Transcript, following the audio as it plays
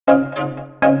Hi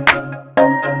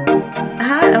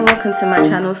and welcome to my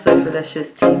channel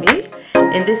Sophalicious TV.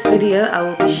 In this video I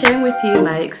will be sharing with you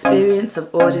my experience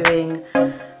of ordering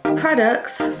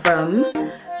products from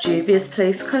Juvia's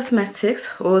Place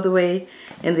Cosmetics all the way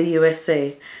in the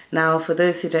USA. Now for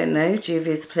those who don't know,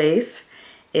 Juvia's Place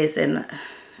is I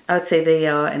would say they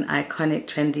are an iconic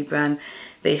trendy brand.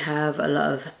 They have a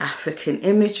lot of African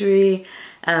imagery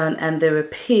and their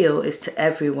appeal is to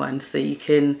everyone, so you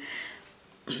can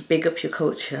big up your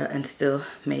culture and still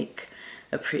make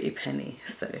a pretty penny.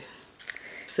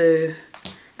 So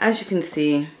as you can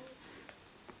see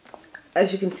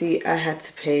I had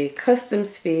to pay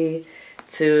customs fee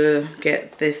to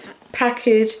get this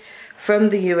package from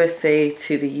the USA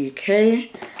to the UK.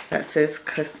 That says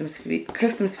customs fee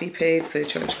paid, so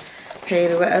charge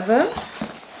paid or whatever.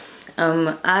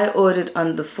 I ordered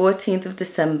on the 14th of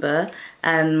December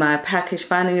and my package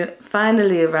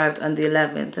finally arrived on the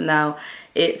 11th. Now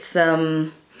it's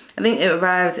I think it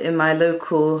arrived in my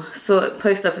local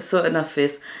post office sorting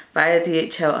office via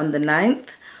DHL on the 9th,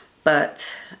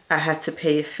 but I had to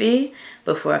pay a fee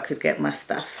before I could get my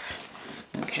stuff.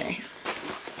 Okay,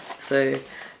 so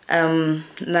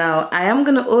now I am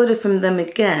going to order from them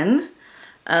again,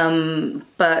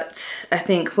 but I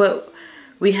think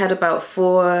we had about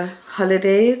 4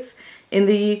 holidays in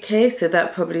the UK, so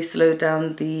that probably slowed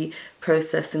down the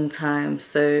processing time.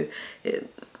 So it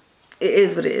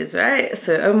is what it is, right?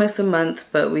 So almost a month,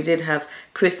 but we did have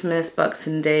Christmas,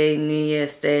 Boxing Day, New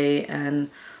Year's Day, and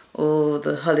all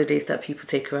the holidays that people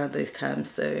take around those times.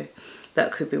 So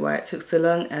that could be why it took so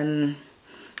long, and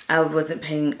I wasn't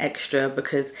paying extra,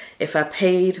 because if I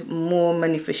paid more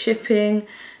money for shipping,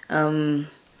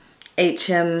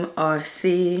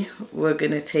 HMRC were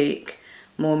going to take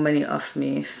more money off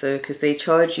me. So because they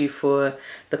charge you for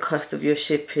the cost of your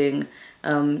shipping,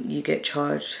 you get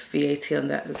charged VAT on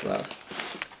that as well.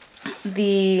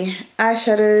 The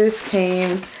eyeshadows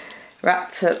came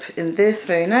wrapped up in this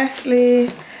very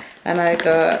nicely, and I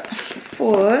got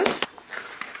four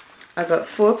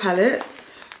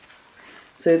palettes.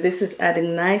 So this is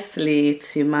adding nicely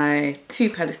to my 2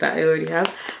 palettes that I already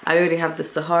have. I already have the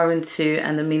Saharan 2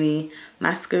 and the Mini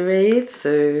Masquerade.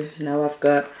 So now I've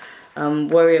got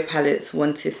Warrior palettes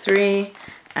 1 to 3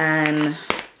 and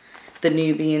the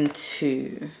Nubian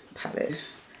 2 palette.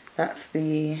 That's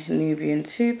the Nubian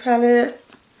 2 palette.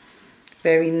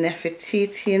 Very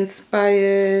Nefertiti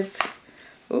inspired.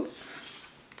 Ooh.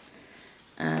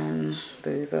 And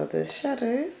those are the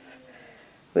shadows,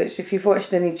 which if you've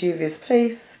watched any Juvia's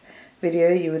Place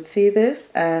video you would see this,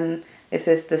 and it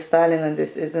says the styling on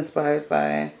this is inspired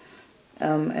by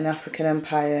an African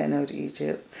empire in old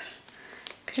Egypt.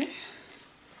 Okay.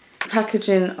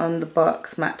 Packaging on the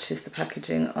box matches the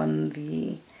packaging on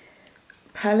the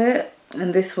palette,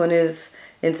 and this one is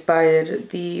inspired,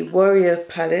 the Warrior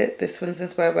palette, this one's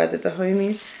inspired by the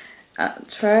Dahomey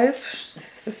tribe.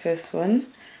 This is the first one.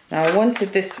 Now I wanted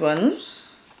this one.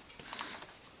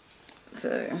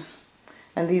 So,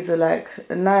 and these are like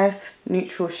a nice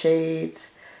neutral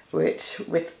shades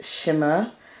with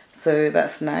shimmer, so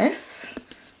that's nice.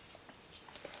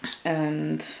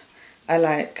 And I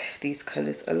like these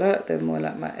colors a lot. They're more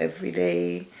like my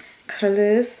everyday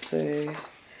colors, so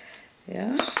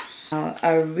yeah. Now,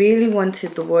 I really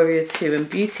wanted the Warrior 2, and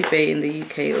Beauty Bay in the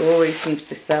UK always seems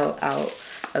to sell out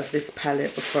of this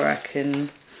palette before I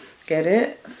can get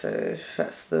it. So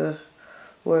that's the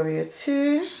Warrior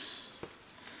 2.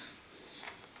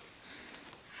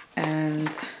 And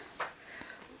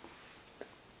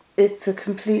it's a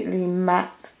completely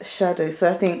matte shadow,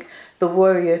 so I think the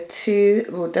Warrior 2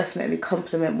 will definitely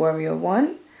complement Warrior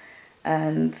 1,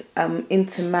 and I'm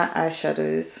into matte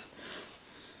eyeshadows.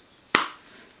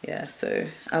 Yeah, so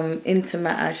I'm into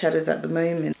matte eyeshadows at the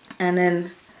moment. And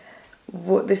then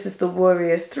this is the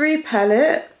Warrior 3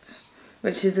 palette,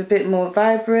 which is a bit more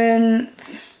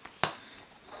vibrant,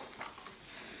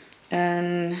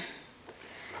 and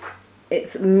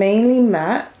it's mainly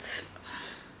matte.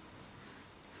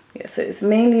 Yeah, so it's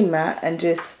mainly matte, and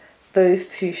just those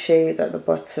 2 shades at the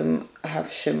bottom have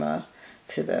shimmer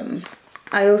to them.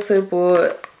 I also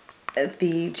bought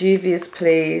the Juvia's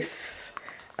Place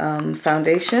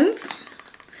foundations.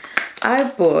 I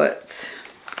bought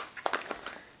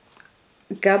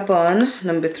Gabon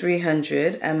number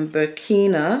 300 and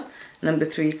Burkina number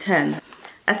 310.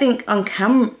 I think on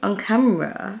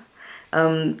camera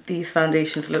these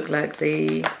foundations look like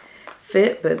they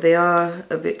fit, but they're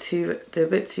a bit too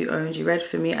orangey red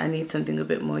for me. I need something a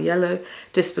bit more yellow,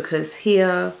 just because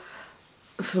here,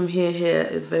 from here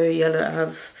is very yellow. I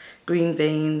have green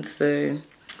veins, so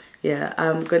yeah,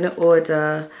 I'm gonna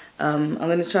order I'm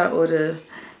gonna try to order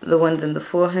the ones in the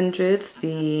 400s,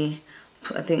 the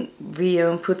I think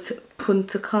Rio and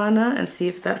Punta Cana, and see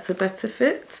if that's a better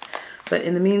fit. But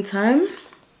in the meantime,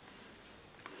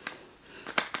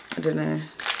 I don't know.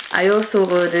 I also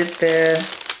ordered the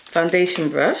foundation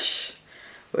brush,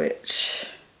 which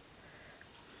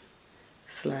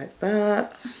is like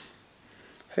that.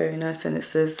 Very nice, and it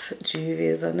says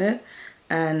Juvia's on it.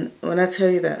 And when I tell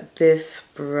you that this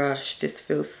brush just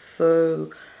feels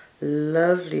so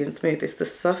lovely and smooth, it's the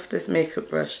softest makeup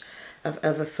brush I've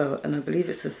ever felt, and I believe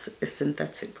it's a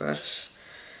synthetic brush,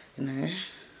 you know,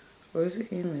 or is it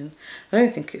human? I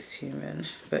don't think it's human,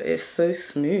 but it's so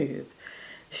smooth.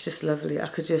 It's just lovely. I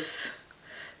could just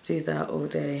do that all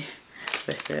day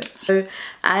with it. So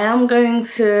I am going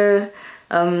to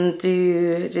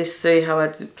just show you how I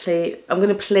play. I'm going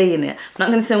to play in it. I'm not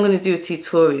going to say I'm going to do a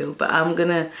tutorial, but I'm going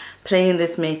to play in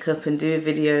this makeup and do a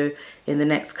video in the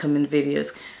next coming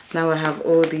videos. Now I have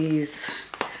all these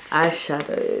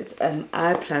eyeshadows and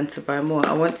I plan to buy more.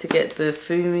 I want to get the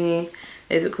Fumi,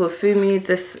 is it called Fumi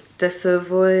de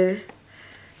Savoy?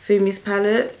 Fumi's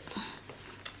palette.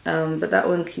 But that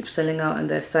one keeps selling out on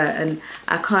their site and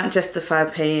I can't justify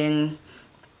paying.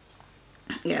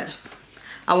 Yeah,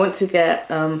 I want to get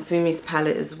Fumi's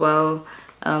palette as well.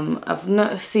 I've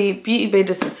not, see, Beauty Bay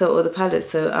doesn't sell all the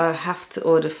palettes, so I have to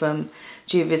order from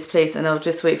Juvia's Place, and I'll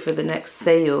just wait for the next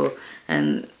sale,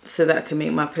 and so that I can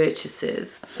make my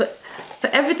purchases. But for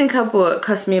everything I bought, it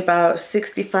cost me about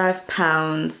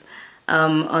 £65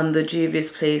 on the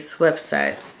Juvia's Place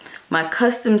website. My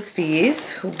customs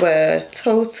fees were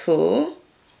total,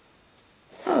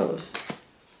 about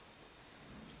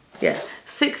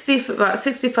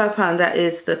 £65. That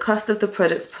is the cost of the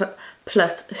products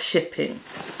plus shipping.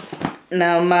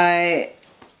 Now my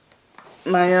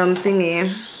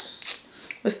thingy,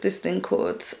 what's this thing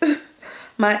called?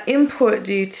 My import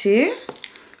duty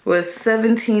was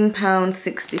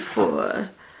 £17.64.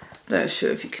 Not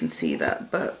sure if you can see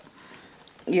that, but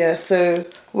yeah, so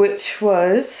which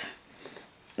was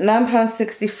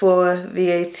 £9.64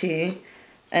 VAT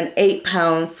and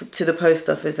 £8 to the post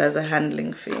office as a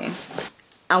handling fee.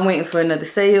 I'm waiting for another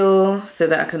sale so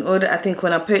that I can order. I think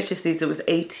when I purchased these it was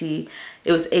 80%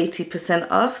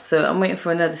 off, so I'm waiting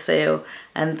for another sale,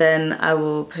 and then I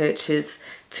will purchase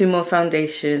 2 more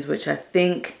foundations which I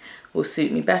think will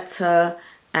suit me better,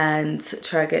 and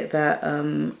try to get that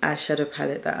eyeshadow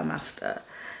palette that I'm after.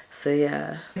 So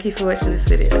yeah, thank you for watching this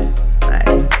video.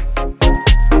 Bye.